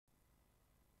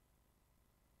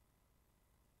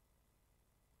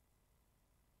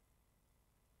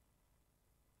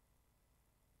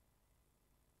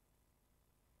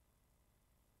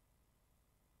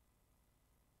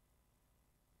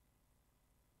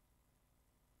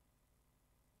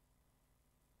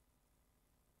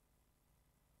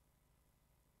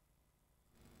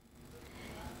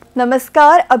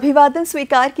नमस्कार, अभिवादन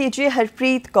स्वीकार कीजिए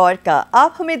हरप्रीत कौर का।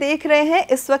 आप हमें देख रहे हैं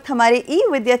इस वक्त हमारे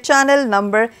eVidya चैनल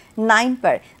नंबर 9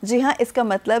 पर। जी हाँ, इसका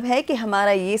मतलब है कि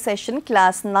हमारा ये सेशन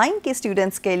क्लास 9 के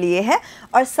स्टूडेंट्स के लिए है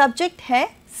और सब्जेक्ट है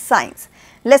साइंस।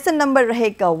 लेसन नंबर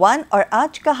रहेगा 1 और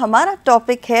आज का हमारा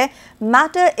टॉपिक है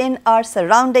matter in our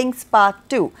surroundings part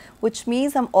 2, which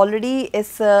means हम ऑलरेडी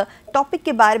इस टॉपिक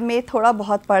के बारे में थोड़ा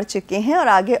बहुत पढ़ चुके हैं और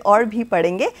आगे और भी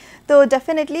पढ़ेंगे। तो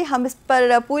डेफिनेटली हम इस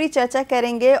पर पूरी चर्चा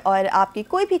करेंगे और आपकी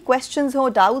कोई भी क्वेश्चंस हो,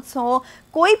 डाउट्स हो,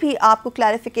 कोई भी आपको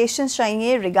क्लैरिफिकेशन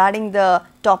चाहिए रिगार्डिंग द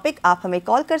टॉपिक, आप हमें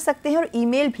कॉल कर सकते हैं और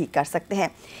ईमेल भी कर सकते हैं।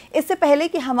 इससे पहले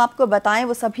कि हम आपको बताएं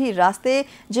वो सभी रास्ते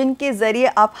जिनके ज़रिए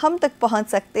आप हम तक पहुंच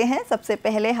सकते हैं, सबसे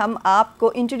पहले हम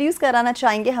आपको इंट्रोड्यूस कराना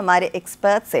चाहेंगे हमारे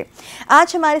एक्सपर्ट से।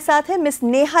 आज हमारे साथ है miss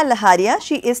Neha लहारिया।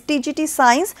 She is TGT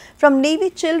science from navy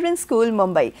children school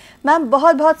Mumbai. Ma'am,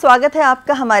 बहुत बहुत स्वागत है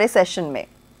आपका हमारे सेशन में।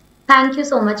 Thank you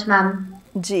so much ma'am.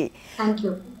 Ji thank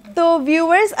you. तो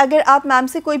व्यूअर्स, अगर आप मैम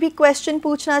से कोई भी क्वेश्चन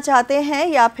पूछना चाहते हैं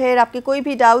या फिर आपके कोई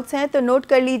भी डाउट्स हैं तो नोट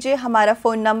कर लीजिए हमारा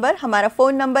फ़ोन नंबर। हमारा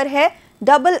फ़ोन नंबर है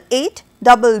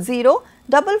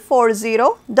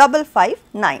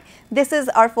 8800440559। This is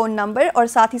our phone number और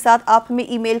साथ ही साथ आप हमें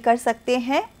ईमेल कर सकते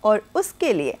हैं और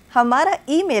उसके लिए हमारा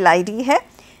ईमेल आईडी है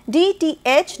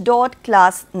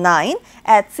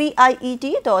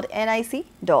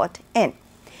dth.class9@ciet.nic.in।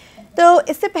 तो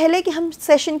इससे पहले कि हम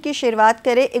सेशन की शुरुआत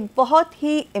करें, एक बहुत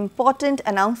ही इम्पॉर्टेंट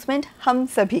अनाउंसमेंट हम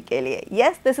सभी के लिए।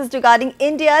 Yes, this is regarding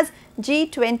India's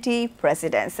G20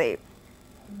 presidency.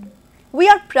 We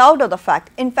are proud of the fact,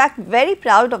 in fact very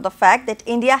proud of the fact that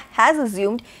India has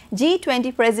assumed G20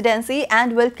 presidency and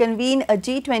will convene a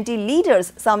G20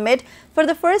 leaders summit for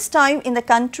the first time in the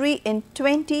country in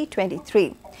 2023.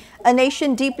 A nation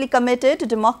deeply committed to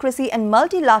democracy and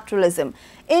multilateralism,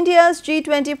 India's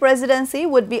G20 presidency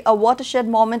would be a watershed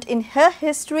moment in her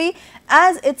history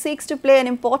as it seeks to play an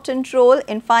important role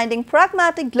in finding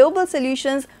pragmatic global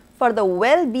solutions for the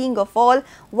well-being of all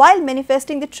while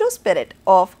manifesting the true spirit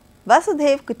of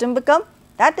Vasudhaiv Kutumbakam,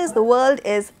 that is, the world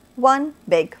is one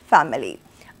big family.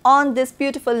 On this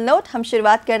beautiful note, हम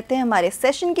शुरुआत करते हैं हमारे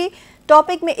session की।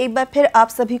 Topic में एक बार फिर आप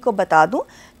सभी को बता दूं,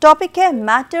 टॉपिक है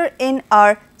matter in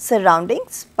our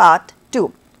surroundings part 2।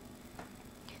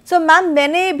 So ma'am,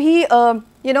 मैंने भी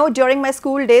ड्यूरिंग माई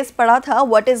स्कूल डेज पढ़ा था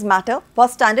व्हाट इज़ मैटर।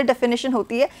 बहुत स्टैंडर्ड डेफिनेशन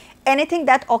होती है, anything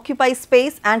that occupy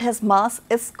space and has mass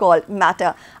is called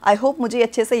matter. I hope मुझे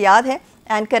अच्छे से याद है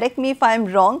and correct me if I am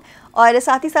wrong. और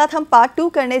साथ ही साथ हम पार्ट 2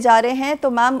 करने जा रहे हैं, तो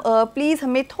मैम प्लीज़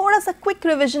हमें थोड़ा सा क्विक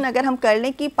रिविजन अगर हम कर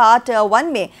लें कि पार्ट 1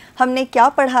 में हमने क्या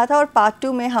पढ़ा था और पार्ट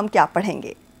 2 में हम क्या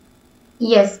पढ़ेंगे।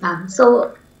 Yes ma'am. So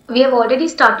we have already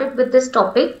started with this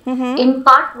topic. In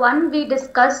part 1 we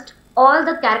discussed all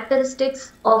the characteristics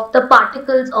of the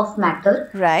particles of matter.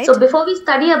 Right. So before we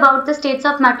study about the states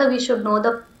of matter, we should know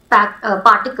the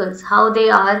particles, how they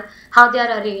are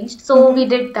arranged. So we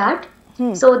did that.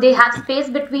 So they have space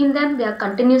between them, they are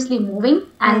continuously moving,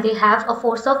 and they have a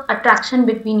force of attraction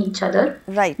between each other.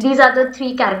 Right. These are the 3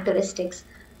 characteristics.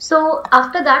 So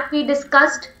after that we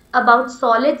discussed about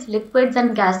solids, liquids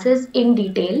and gases in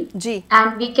detail. Ji.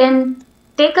 And we can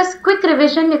take a quick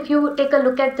revision. If you take a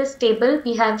look at this table,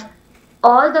 we have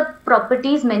all the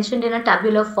properties mentioned in a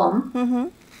tabular form.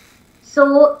 So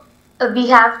we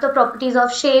have the properties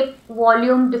of shape,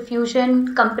 volume, diffusion,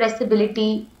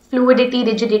 compressibility, fluidity,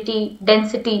 rigidity,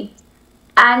 density,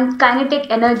 and kinetic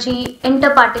energy,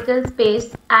 interparticle space,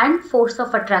 and force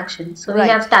of attraction. So we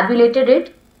have tabulated it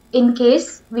in case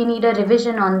we need a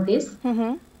revision on this.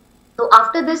 So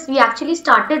after this, we actually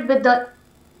started with the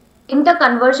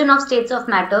interconversion of states of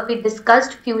matter. We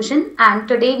discussed fusion, and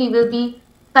today we will be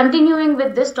continuing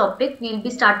with this topic. We'll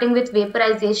be starting with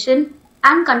vaporization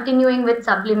and continuing with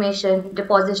sublimation,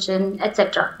 deposition,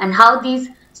 etc. and how these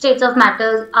states of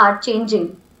matter are changing.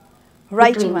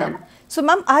 Right, ma'am. So,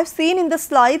 ma'am, I've seen in the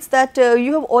slides that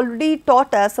you have already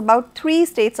taught us about 3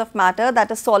 states of matter,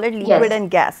 that is solid, liquid and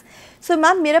gas. So,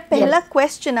 ma'am, मेरा पहला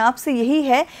question आपसे यही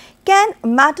है, can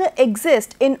matter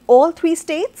exist in all 3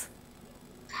 states?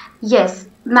 Yes,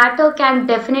 matter can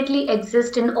definitely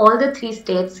exist in all the 3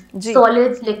 states,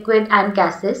 solids, liquid and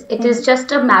gases. It is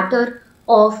just a matter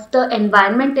of the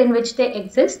environment in which they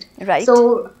exist. Right. So,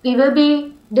 we will be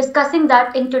discussing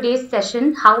that in today's session,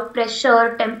 how pressure,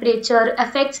 temperature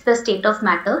affects the state of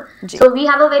matter. So we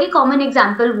have a very common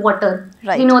example, water.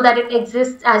 Right. We know that it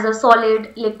exists as a solid,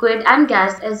 liquid and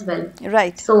gas as well.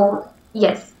 Right. So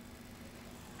yes.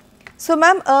 So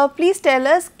ma'am, please tell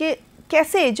us कि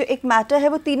कैसे जो एक matter है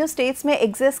वो तीनों states में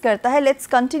exist करता है। Let's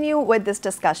continue with this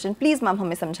discussion. Please ma'am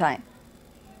हमें समझाएं।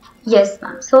 Yes,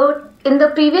 ma'am. So in the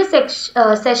previous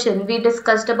session, we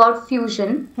discussed about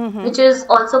fusion, which is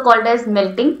also called as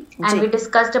melting, and ji we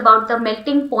discussed about the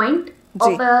melting point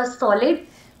ji of a solid,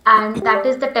 and that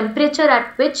is the temperature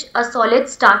at which a solid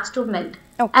starts to melt.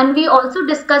 Okay And we also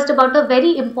discussed about a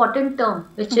very important term,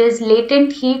 which is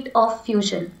latent heat of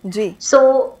fusion. Ji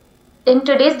So in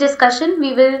today's discussion,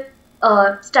 we will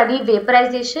study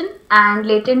vaporization and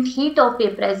latent heat of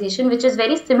vaporization, which is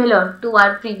very similar to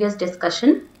our previous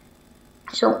discussion.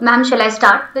 So, ma'am, shall I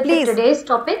start with Please. today's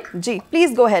topic? Ji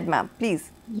please go ahead ma'am please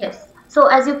Yes. So,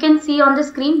 as you can see on the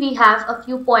screen, we have a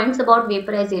few points about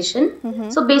vaporization.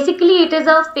 So, basically, it is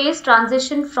a phase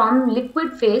transition from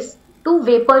liquid phase to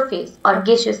vapor phase or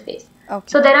gaseous phase.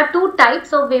 Okay. So, there are two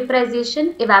types of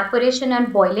vaporization, evaporation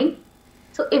and boiling.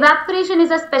 So, evaporation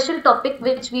is a special topic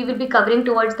which we will be covering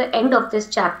towards the end of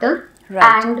this chapter.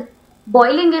 Right. And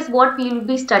boiling is what we will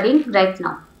be studying right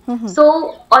now. So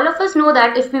all of us know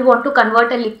that if we want to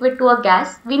convert a liquid to a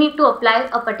gas, we need to apply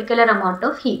a particular amount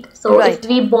of heat. So Right. if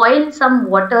we boil some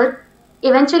water,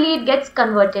 eventually it gets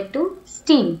converted to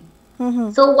steam.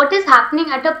 So what is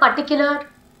happening at the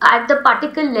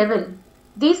particle level?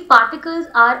 These particles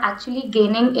are actually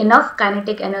gaining enough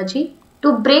kinetic energy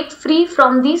to break free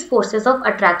from these forces of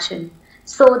attraction.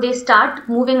 So they start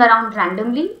moving around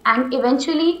randomly, and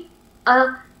eventually a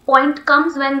point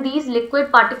comes when these liquid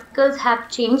particles have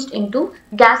changed into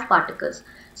gas particles.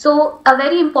 So a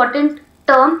very important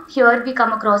term here we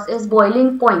come across is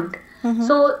boiling point.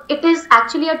 So it is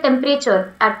actually a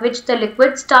temperature at which the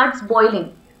liquid starts boiling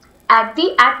at the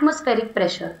atmospheric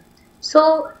pressure. So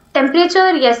temperature,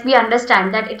 yes, we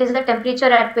understand that it is the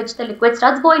temperature at which the liquid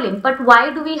starts boiling, but why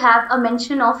do we have a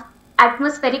mention of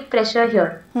atmospheric pressure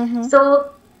here? So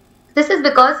this is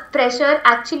because pressure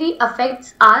actually affects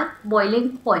our boiling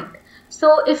point. So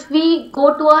if we go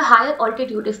to a higher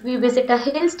altitude, if we visit a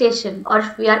hill station, or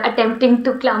if we are attempting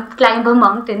to climb a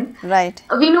mountain, right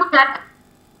we know that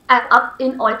up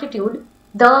in altitude,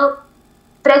 the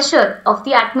pressure of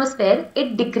the atmosphere,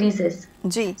 it decreases.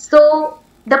 Ji So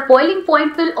the boiling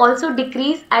point will also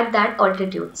decrease at that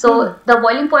altitude. So the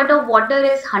boiling point of water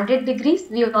is 100 degrees.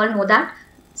 We all know that.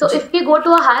 So if we go to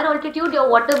a higher altitude, your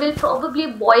water will probably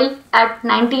boil at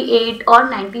 98 or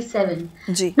 97.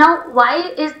 Ji Now,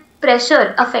 why is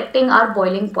pressure affecting our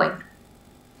boiling point?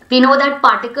 We know that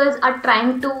particles are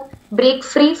trying to break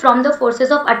free from the forces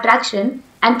of attraction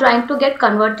and trying to get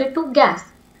converted to gas.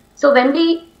 So when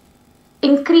we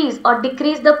increase or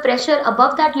decrease the pressure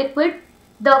above that liquid,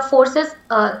 the forces,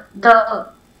 the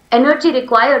energy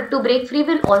required to break free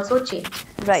will also change.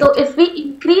 Right. So if we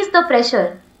increase the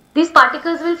pressure, these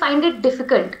particles will find it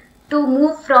difficult to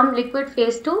move from liquid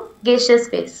phase to gaseous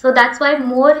phase. So that's why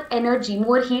more energy,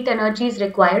 more heat energy is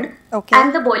required, Okay.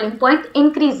 and the boiling point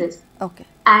increases. okay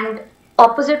And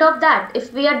opposite of that,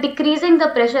 if we are decreasing the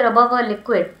pressure above a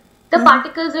liquid, the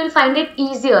particles will find it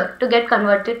easier to get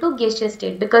converted to gaseous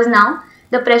state, because now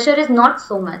the pressure is not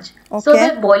so much. So Okay.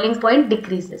 the boiling point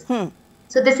decreases.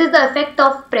 So this is the effect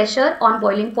of pressure on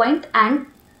boiling point, and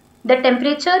the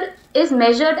temperature is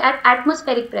measured at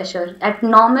atmospheric pressure, at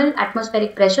normal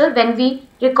atmospheric pressure, when we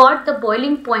record the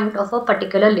boiling point of a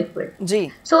particular liquid. Ji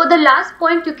So the last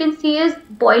point you can see is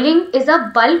boiling is a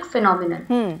bulk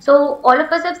phenomenon. So all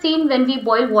of us have seen when we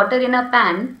boil water in a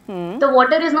pan, the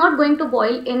water is not going to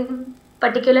boil in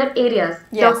particular areas.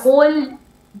 Yes. The whole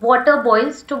water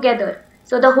boils together.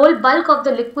 So the whole bulk of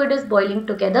the liquid is boiling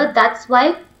together. That's why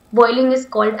boiling is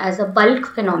called as a bulk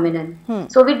phenomenon.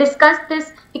 So we discussed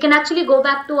this. We can actually go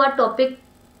back to our topic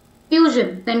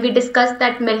fusion when we discussed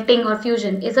that melting or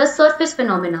fusion is a surface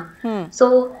phenomena. So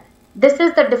this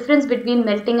is the difference between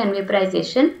melting and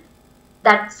vaporization.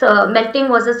 That's melting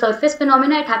was a surface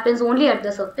phenomena. It happens only at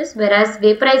the surface, whereas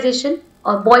vaporization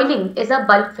or boiling is a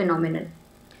bulk phenomenon.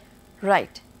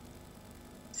 right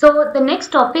So the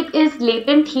next topic is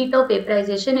latent heat of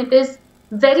vaporization. It is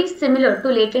very similar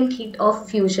to latent heat of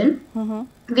fusion.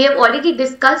 We have already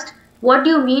discussed what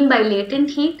do you mean by latent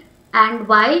heat and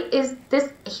why is this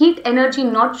heat energy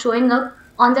not showing up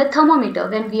on the thermometer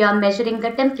when we are measuring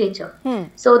the temperature.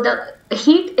 So the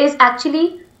heat is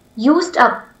actually used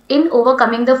up in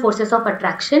overcoming the forces of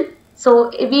attraction.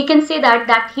 So we can say that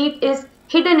that heat is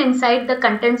hidden inside the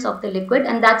contents of the liquid,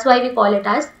 and that's why we call it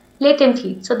as latent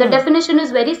heat. So the definition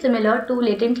is very similar to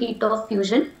latent heat of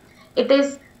fusion. It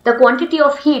is the quantity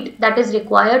of heat that is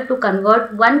required to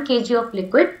convert 1 kg of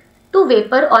liquid to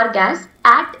vapor or gas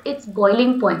at its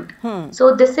boiling point.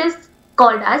 So this is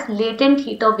called as latent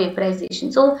heat of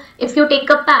vaporization. So if you take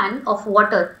a pan of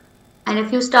water and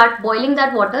if you start boiling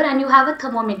that water and you have a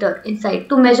thermometer inside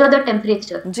to measure the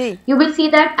temperature, you will see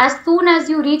that as soon as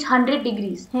you reach 100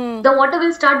 degrees, the water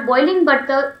will start boiling, but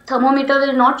the thermometer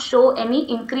will not show any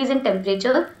increase in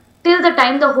temperature till the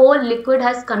time the whole liquid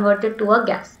has converted to a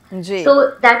gas.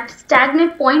 So that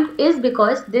stagnant point is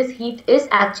because this heat is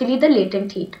actually the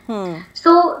latent heat.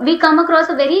 So we come across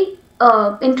a very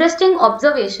interesting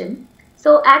observation.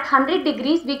 So at 100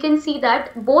 degrees, we can see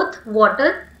that both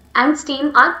water and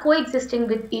steam are coexisting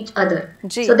with each other.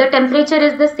 So the temperature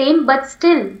is the same, but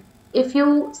still, if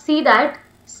you see that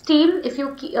steam, if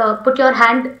you put your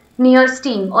hand near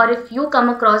steam, or if you come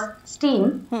across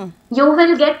steam, you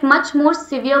will get much more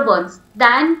severe burns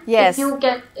than if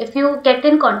you get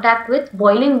in contact with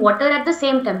boiling water at the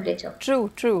same temperature.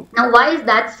 True. Now, why is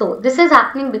that so? This is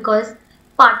happening because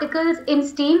particles in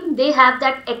steam, they have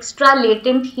that extra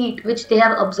latent heat which they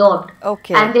have absorbed,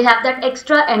 and they have that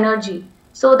extra energy.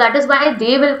 So that is why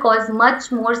they will cause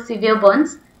much more severe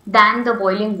burns than the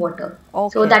boiling water.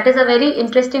 So that is a very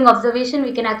interesting observation.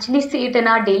 We can actually see it in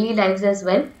our daily lives as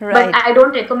well. But I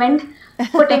don't recommend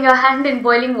putting your hand in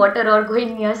boiling water or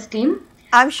going near steam.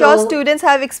 I'm sure students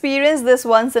have experienced this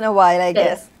once in a while, I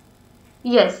guess.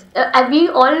 Yes, we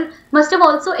all must have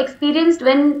also experienced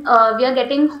when we are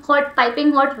getting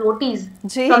piping hot rotis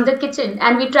from the kitchen,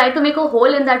 and we try to make a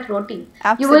hole in that roti.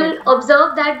 You will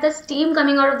observe that the steam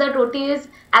coming out of that roti is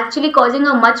actually causing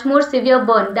a much more severe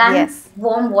burn than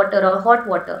warm water or hot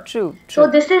water. True. So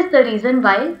this is the reason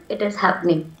why it is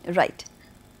happening. Right.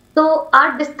 So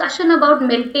our discussion about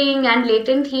melting and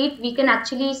latent heat, we can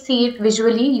actually see it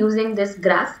visually using this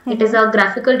graph. It is a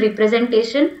graphical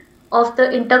representation of the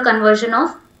interconversion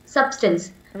of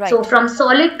substance. So from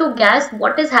solid to gas,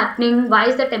 what is happening? Why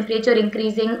is the temperature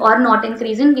increasing or not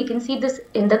increasing? We can see this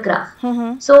in the graph.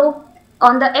 So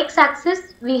on the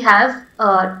x-axis, we have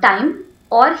time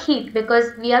or heat, because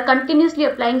we are continuously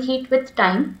applying heat with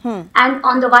time. And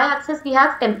on the y-axis, we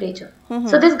have temperature.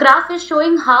 So this graph is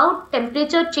showing how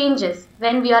temperature changes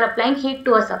when we are applying heat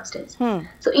to a substance.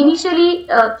 So initially,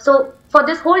 for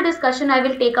this whole discussion, I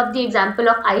will take up the example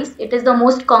of ice. It is the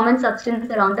most common substance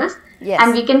around us,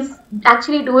 and we can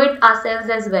actually do it ourselves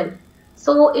as well.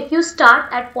 So if you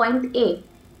start at point A,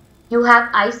 you have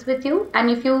ice with you, and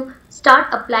if you start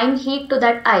applying heat to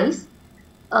that ice,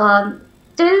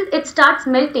 till it starts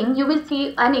melting, you will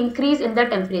see an increase in the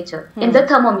temperature in the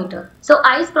thermometer. So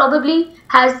ice probably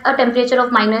has a temperature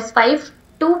of -5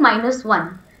 to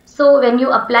 -1. So when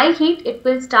you apply heat, it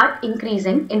will start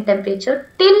increasing in temperature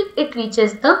till it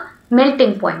reaches the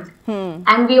melting point.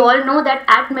 And we all know that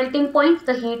at melting point,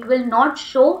 the heat will not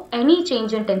show any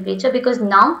change in temperature, because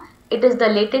now it is the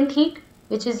latent heat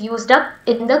which is used up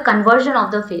in the conversion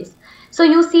of the phase. So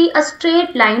you see a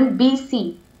straight line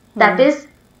BC that is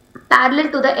parallel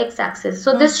to the x-axis.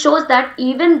 So this shows that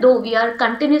even though we are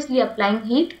continuously applying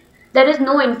heat, there is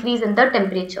no increase in the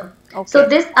temperature. So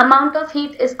this amount of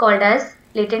heat is called as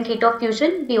latent heat of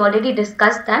fusion. We already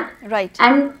discussed that.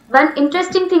 And one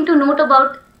interesting thing to note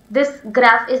about this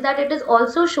graph is that it is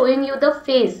also showing you the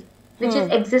phase which is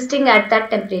existing at that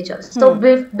temperature. So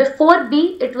before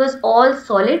B, it was all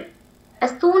solid.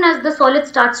 As soon as the solid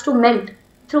starts to melt,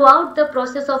 throughout the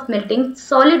process of melting,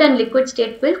 solid and liquid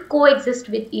state will coexist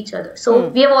with each other. So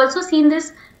we have also seen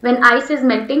this when ice is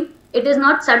melting. It is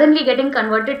not suddenly getting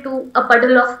converted to a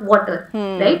puddle of water,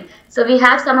 right? So we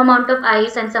have some amount of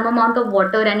ice and some amount of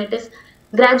water, and it is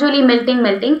gradually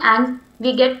melting, and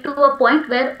we get to a point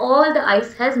where all the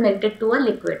ice has melted to a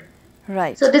liquid.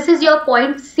 So this is your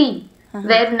point C,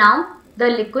 where now the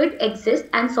liquid exists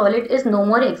and solid is no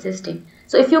more existing.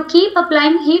 So if you keep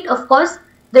applying heat, of course,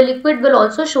 the liquid will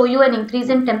also show you an increase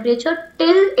in temperature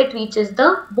till it reaches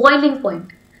the boiling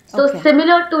point. So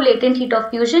similar to latent heat of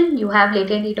fusion, you have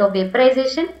latent heat of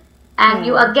vaporization, and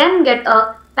you again get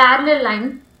a parallel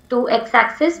line to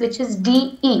x-axis, which is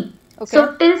DE.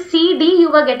 So till CD, you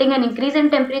were getting an increase in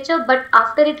temperature, but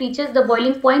after it reaches the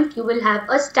boiling point, you will have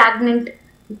a stagnant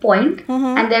point,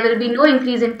 and there will be no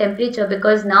increase in temperature,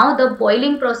 because now the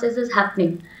boiling process is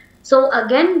happening. So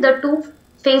again, the two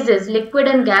phases, liquid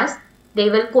and gas, they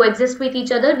will coexist with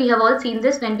each other. We have all seen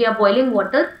this when we are boiling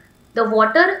water. The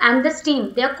water and the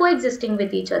steam, they are coexisting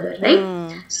with each other,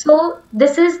 right? So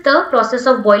this is the process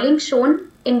of boiling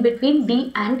shown in between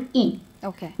D and E.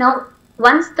 Now,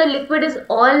 once the liquid is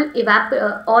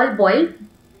all boiled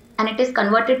and it is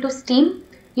converted to steam,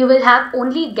 you will have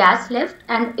only gas left,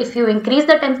 and if you increase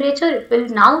the temperature, it will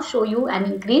now show you an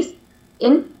increase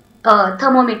in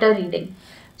thermometer reading.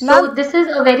 So this is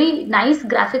a very nice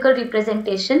graphical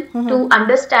representation to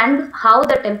understand how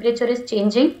the temperature is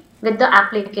changing with the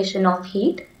application of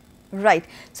heat. Right.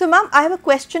 So, ma'am, I have a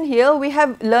question here. We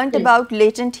have learnt about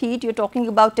latent heat. You're talking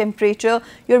about temperature.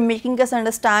 You're making us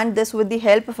understand this with the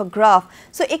help of a graph.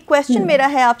 So, एक question मेरा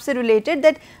है आपसे related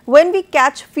that when we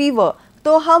catch fever,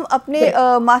 तो हम अपने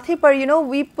माथे पर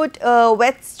we put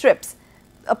wet strips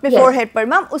अपने forehead पर.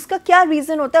 Ma'am, उसका क्या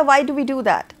reason होता है? Why do we do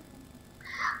that?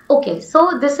 Okay,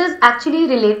 so this is actually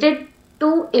related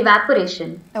to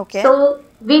evaporation. Okay. So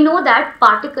we know that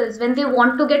particles, when they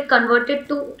want to get converted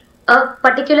to a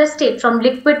particular state from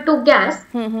liquid to gas,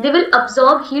 they will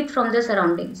absorb heat from the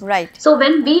surroundings. Right. So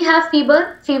when we have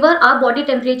fever, our body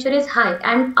temperature is high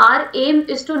and our aim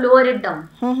is to lower it down.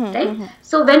 Right.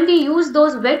 So when we use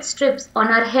those wet strips on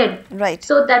our head, right,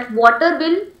 so that water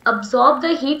will absorb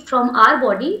the heat from our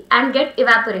body and get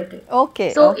evaporated.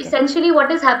 Okay. So essentially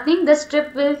what is happening, the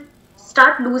strip will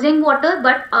start losing water,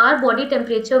 but our body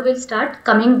temperature will start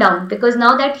coming down because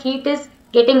now that heat is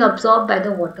getting absorbed by the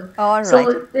water. All right.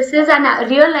 So this is a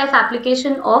real life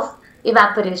application of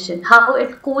evaporation, how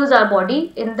it cools our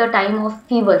body in the time of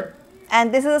fever.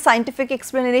 And this is a scientific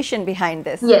explanation behind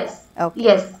this. Yes. Okay.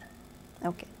 Yes.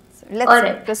 Okay. So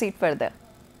let's proceed further.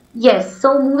 Yes.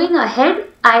 So moving ahead,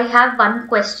 I have one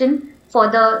question for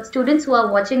the students who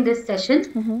are watching this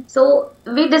session. So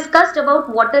we discussed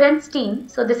about water and steam.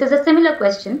 So this is a similar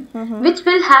question. Which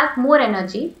will have more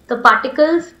energy, the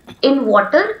particles in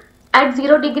water at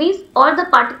 0 degrees or the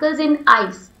particles in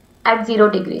ice at 0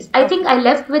 degrees? I think I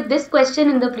left with this question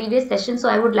in the previous session, so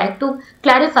I would like to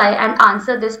clarify and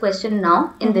answer this question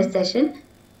now in this session.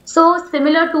 So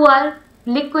similar to our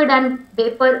liquid and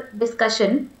vapor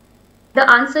discussion, the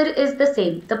answer is the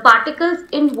same. The particles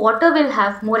in water will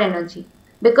have more energy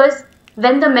because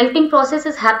when the melting process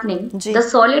is happening, the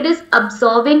solid is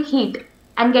absorbing heat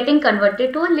and getting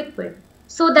converted to a liquid.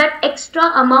 So that extra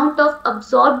amount of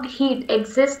absorbed heat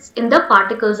exists in the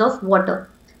particles of water.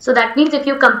 So that means if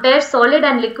you compare solid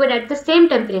and liquid at the same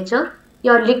temperature,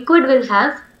 your liquid will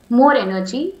have more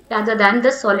energy rather than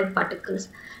the solid particles.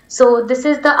 So this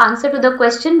is the answer to the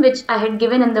question which I had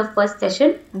given in the first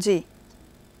session. Ji.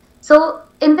 So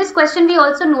in this question we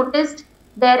also noticed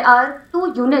there are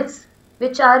two units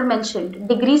which are mentioned,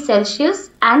 degrees Celsius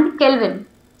and Kelvin.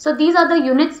 So these are the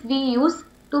units we use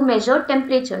to measure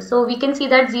temperature. So we can see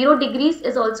that 0 degrees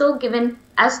is also given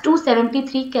as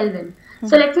 273 Kelvin.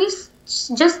 So let me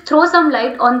just throw some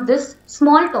light on this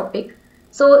small topic.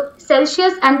 So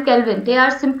Celsius and Kelvin, they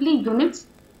are simply units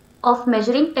of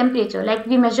measuring temperature. Like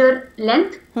we measure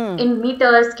length in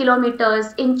meters,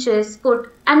 kilometers, inches,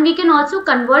 foot, and we can also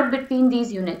convert between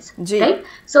these units, right?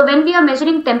 So when we are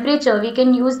measuring temperature, we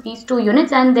can use these two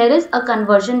units and there is a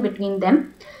conversion between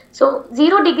them. So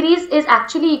 0 degrees is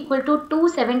actually equal to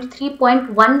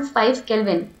 273.15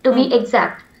 Kelvin to be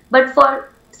exact. But for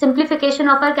simplification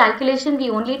of our calculation, we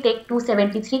only take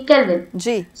 273 Kelvin.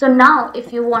 So now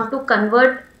if you want to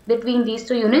convert between these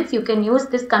two units, you can use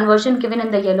this conversion given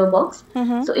in the yellow box.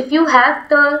 So if you have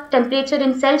the temperature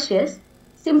in Celsius,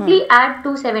 simply add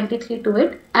 273 to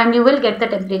it and you will get the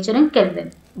temperature in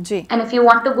Kelvin. And if you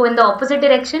want to go in the opposite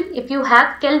direction, if you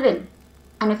have Kelvin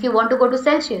and if you want to go to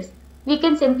Celsius, we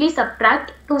can simply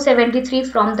subtract 273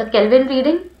 from the Kelvin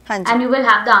reading and you will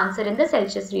have the answer in the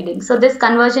Celsius reading. So this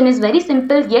conversion is very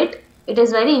simple, yet it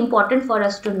is very important for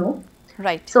us to know.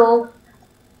 Right. So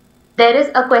there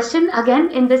is a question again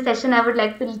in this session. I would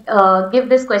like to give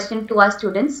this question to our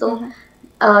students. So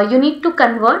you need to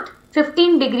convert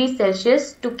 15 degrees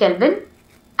Celsius to Kelvin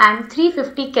and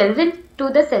 350 Kelvin to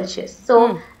the Celsius.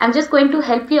 So I'm just going to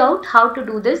help you out how to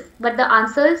do this, but the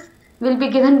answers will be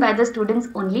given by the students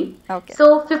only.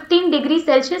 So 15 degrees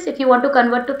Celsius, if you want to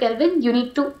convert to Kelvin, you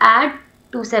need to add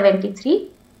 273.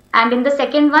 And in the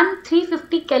second one,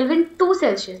 350 Kelvin to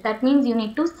Celsius. That means you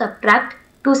need to subtract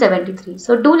 273.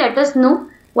 So do let us know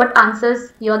what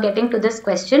answers you are getting to this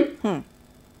question.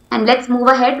 And let's move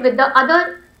ahead with the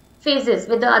other phases,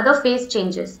 with the other phase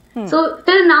changes. So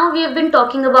till now we have been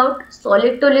talking about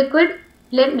solid to liquid,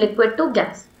 then liquid to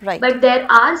gas. But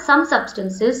there are some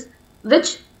substances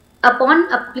which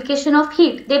upon application of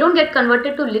heat, they don't get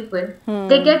converted to liquid.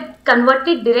 They get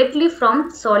converted directly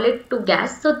from solid to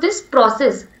gas. So this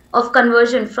process of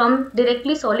conversion from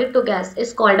directly solid to gas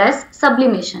is called as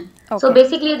sublimation. So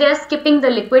basically they are skipping the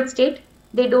liquid state.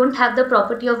 They don't have the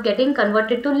property of getting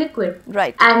converted to liquid.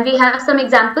 And we have some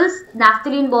examples,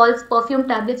 naphthalene balls, perfume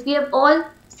tablets. We have all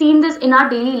seen this in our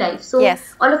daily life. So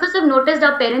all of us have noticed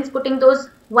our parents putting those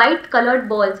white colored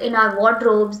balls in our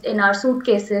wardrobes, in our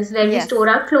suitcases where we store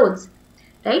our clothes,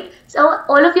 right? So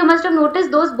all of you must have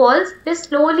noticed those balls, they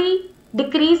slowly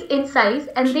decrease in size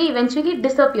and they eventually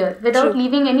disappear without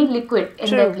leaving any liquid in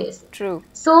their place.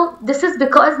 So this is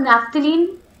because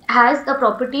naphthalene has the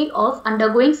property of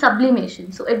undergoing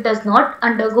sublimation. So it does not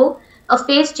undergo a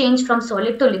phase change from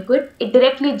solid to liquid. It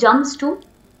directly jumps to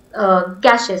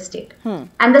gaseous state.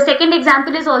 And the second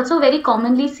example is also very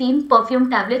commonly seen, perfume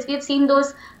tablets. We have seen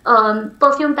those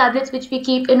perfume tablets which we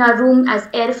keep in our room as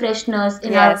air fresheners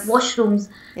in our washrooms.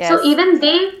 So even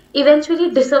they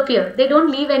eventually disappear. They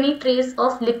don't leave any trace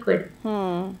of liquid.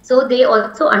 So they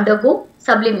also undergo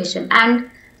sublimation. And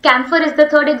camphor is the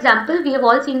third example. We have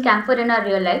all seen camphor in our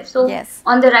real life. So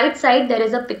on the right side, there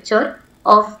is a picture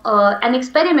of an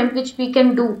experiment which we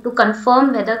can do to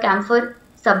confirm whether camphor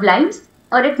sublimes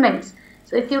or it melts.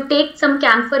 So if you take some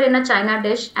camphor in a china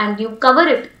dish and you cover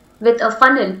it with a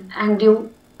funnel and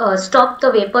you stop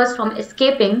the vapors from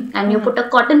escaping and you put a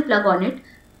cotton plug on it,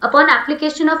 upon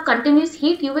application of continuous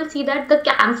heat, you will see that the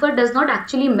camphor does not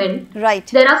actually melt.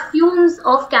 There are fumes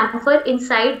of camphor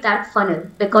inside that funnel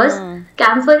because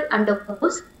camphor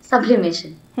undergoes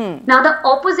sublimation. Now the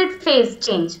opposite phase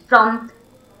change from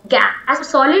gas to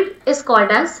solid is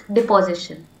called as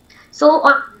deposition. So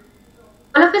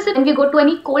all of a sudden, when we go to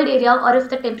any cold area or if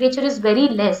the temperature is very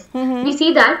less, we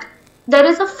see that there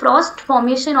is a frost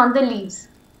formation on the leaves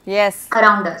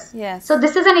around us. So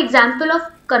this is an example of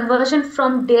conversion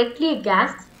from directly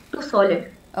gas to solid.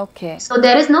 So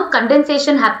there is no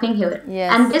condensation happening here.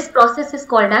 And this process is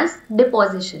called as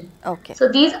deposition. So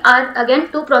these are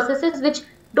again two processes which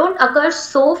don't occur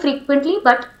so frequently,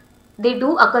 but they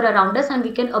do occur around us and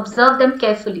we can observe them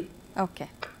carefully.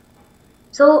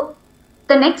 So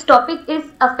the next topic is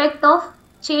effect of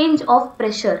change of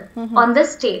pressure on the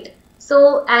state.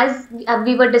 So as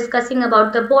we were discussing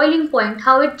about the boiling point,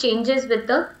 how it changes with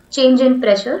the change in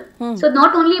pressure. So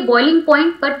not only boiling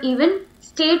point, but even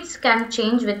states can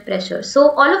change with pressure.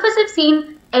 So all of us have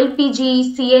seen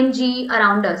LPG, CNG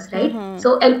around us, right?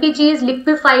 So LPG is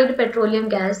liquefied petroleum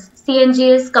gas, CNG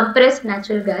is compressed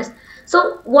natural gas.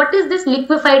 So what is this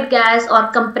liquefied gas or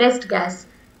compressed gas?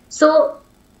 So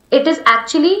it is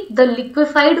actually the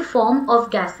liquefied form of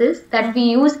gases that we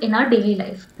use in our daily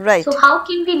life. So how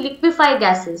can we liquefy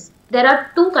gases? There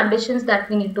are two conditions that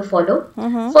we need to follow.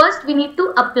 First, we need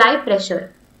to apply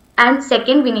pressure. And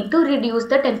second, we need to reduce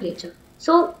the temperature.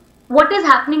 So what is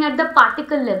happening at the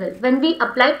particle level? When we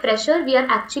apply pressure, we are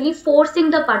actually forcing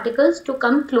the particles to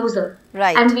come closer.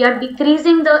 And we are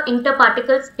decreasing the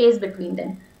interparticle space between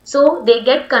them. So they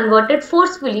get converted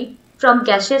forcefully from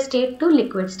gaseous state to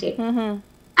liquid state.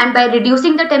 And by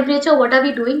reducing the temperature, what are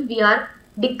we doing? We are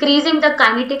decreasing the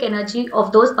kinetic energy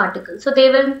of those particles. So they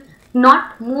will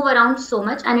not move around so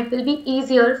much and it will be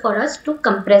easier for us to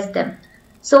compress them.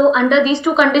 So under these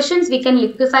two conditions, we can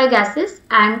liquefy gases.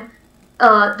 And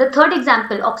the third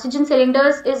example, oxygen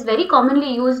cylinders, is very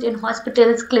commonly used in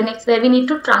hospitals, clinics where we need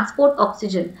to transport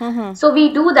oxygen. So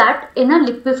we do that in a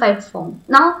liquefied form.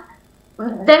 Now,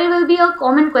 there will be a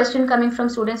common question coming from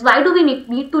students. Why do we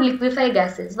need to liquefy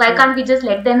gases? Why can't we just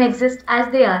let them exist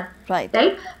as they are?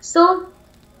 Right? So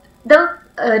the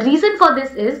reason for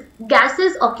this is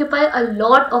gases occupy a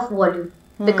lot of volume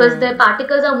because the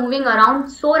particles are moving around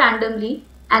so randomly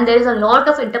and there is a lot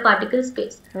of interparticle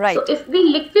space. So if we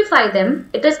liquefy them,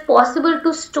 it is possible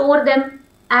to store them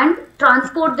and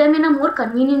transport them in a more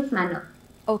convenient manner.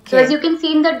 So as you can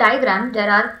see in the diagram,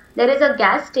 there is a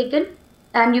gas taken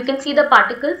and you can see the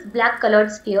particles, black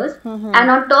colored spheres, and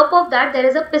on top of that there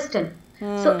is a piston.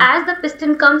 So as the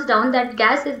piston comes down, that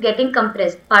gas is getting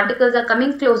compressed, particles are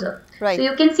coming closer. So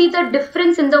you can see the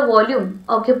difference in the volume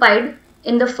occupied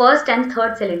in the first and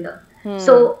third cylinder.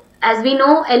 So as we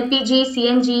know, LPG,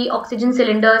 CNG, oxygen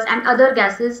cylinders and other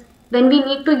gases, when we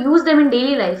need to use them in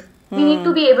daily life, we need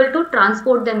to be able to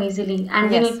transport them easily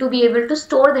and we need to be able to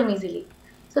store them easily.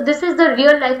 So this is the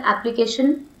real life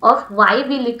application of why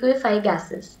we liquefy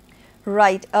gases.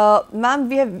 Ma'am,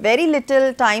 we have very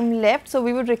little time left, so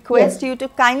we would request you to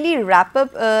kindly wrap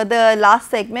up the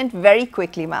last segment very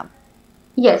quickly, ma'am.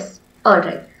 Yes,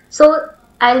 alright. So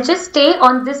I'll just stay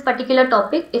on this particular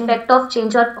topic, effect of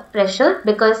change of pressure,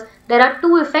 because there are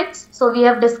two effects. So we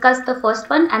have discussed the first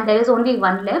one and there is only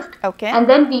one left. And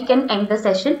then we can end the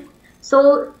session.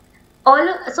 So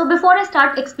before I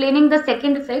start explaining the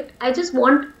second effect, I just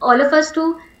want all of us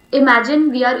to imagine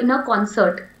we are in a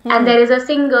concert and there is a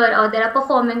singer or there are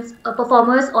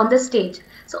performers on the stage.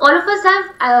 So all of us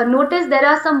have noticed there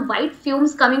are some white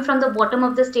fumes coming from the bottom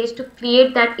of the stage to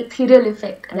create that ethereal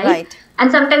effect, right?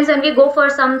 And sometimes when we go for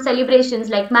some celebrations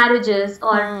like marriages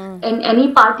or in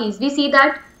any parties, we see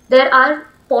that there are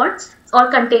pots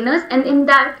or containers and in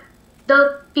that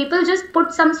the people just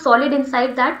put some solid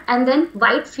inside that and then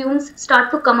white fumes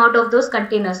start to come out of those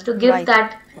containers to give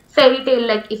that fairy tale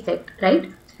like effect,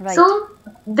 right? So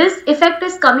this effect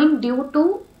is coming due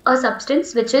to a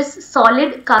substance which is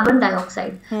solid carbon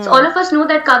dioxide. So all of us know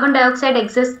that carbon dioxide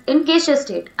exists in gaseous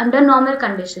state under normal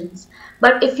conditions.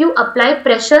 But if you apply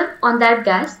pressure on that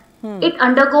gas, it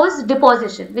undergoes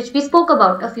deposition, which we spoke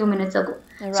about a few minutes ago.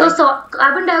 Right. So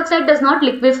carbon dioxide does not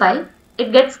liquefy,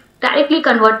 it gets directly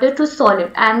converted to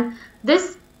solid, and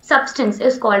this substance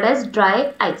is called as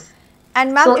dry ice.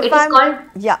 And ma'am, so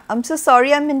I'm so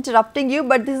sorry I'm interrupting you,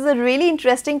 but this is a really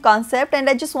interesting concept, and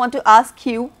I just want to ask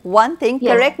you one thing,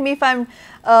 correct me if I'm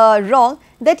wrong,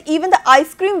 that even the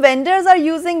ice cream vendors are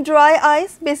using dry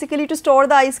ice basically to store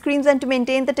the ice creams and to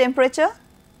maintain the temperature?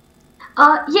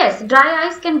 Yes, dry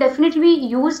ice can definitely be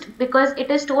used because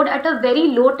it is stored at a very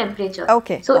low temperature.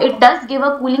 Okay. So it does give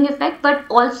a cooling effect, but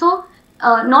also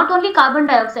not only carbon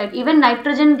dioxide, even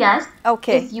nitrogen gas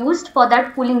is used for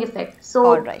that cooling effect.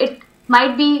 So it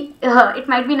might be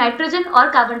nitrogen or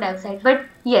carbon dioxide, but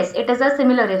yes, it is a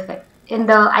similar effect in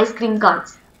the ice cream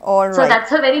carts. So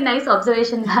that's a very nice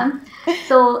observation, ma'am.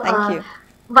 So thank you.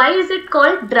 Why is it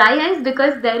called dry ice?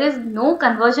 Because there is no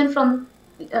conversion from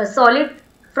solid,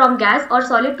 from gas or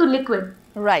solid to liquid.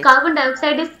 Right. Carbon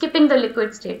dioxide is skipping the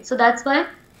liquid state. So that's why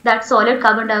that solid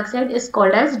carbon dioxide is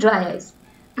called as dry ice.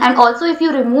 And also if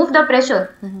you remove the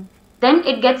pressure, then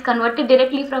it gets converted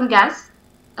directly from gas,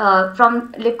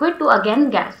 from liquid to again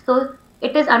gas. So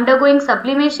it is undergoing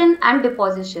sublimation and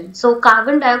deposition. So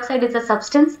carbon dioxide is a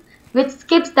substance which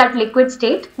skips that liquid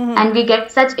state, and we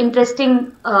get such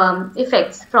interesting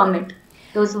effects from it.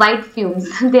 Those white fumes,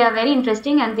 they are very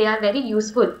interesting and they are very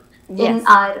useful in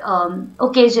our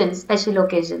occasions, special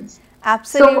occasions.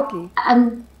 Absolutely.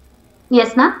 So,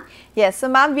 yes, ma'am? Yes, so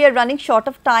ma'am, we are running short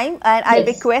of time, and I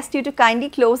request you to kindly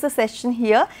close the session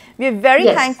here. We are very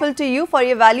thankful to you for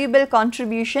your valuable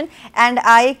contribution, and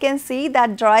I can see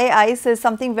that dry ice is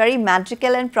something very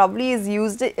magical and probably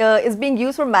is being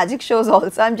used for magic shows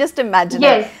also. I'm just imagining.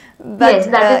 Yes, but, yes,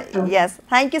 that is true. Yes,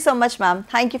 thank you so much, ma'am.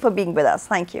 Thank you for being with us.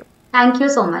 Thank you. Thank you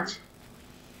so much.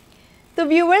 तो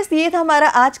viewers, ये था हमारा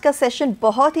आज का session.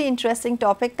 बहुत ही interesting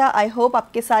topic था। I hope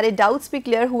आपके सारे डाउट्स भी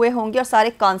क्लियर हुए होंगे और सारे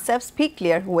कॉन्सेप्ट्स भी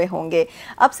क्लियर हुए होंगे।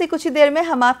 अब से कुछ ही देर में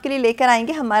हम आपके लिए लेकर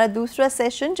आएंगे हमारा दूसरा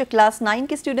सेशन, जो क्लास 9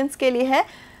 के स्टूडेंट्स के लिए है,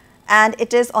 and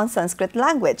it is on Sanskrit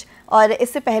language. और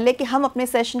इससे पहले कि हम अपने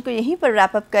सेशन को यहीं पर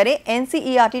रैप अप करें,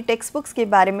 NCERT टेक्स्ट बुक्स के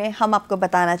बारे में हम आपको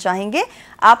बताना चाहेंगे।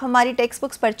 आप हमारी टेक्स्ट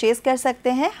बुक्स परचेज़ कर सकते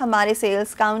हैं, हमारे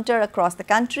sales counter across the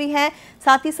country हैं।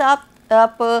 साथ ही साथ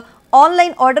आप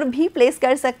ऑनलाइन ऑर्डर भी प्लेस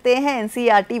कर सकते हैं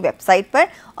NCERT वेबसाइट पर।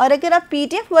 और अगर आप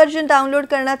PDF वर्जन डाउनलोड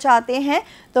करना चाहते हैं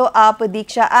तो आप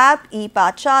दीक्षा ऐप,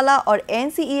 ई-पाठशाला और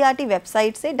NCERT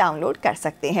वेबसाइट से डाउनलोड कर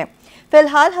सकते हैं।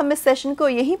 फिलहाल हम इस सेशन को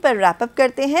यहीं पर रैप अप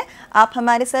करते हैं। आप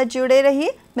हमारे साथ जुड़े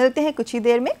रहिए, मिलते हैं कुछ ही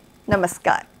देर में।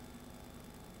 नमस्कार।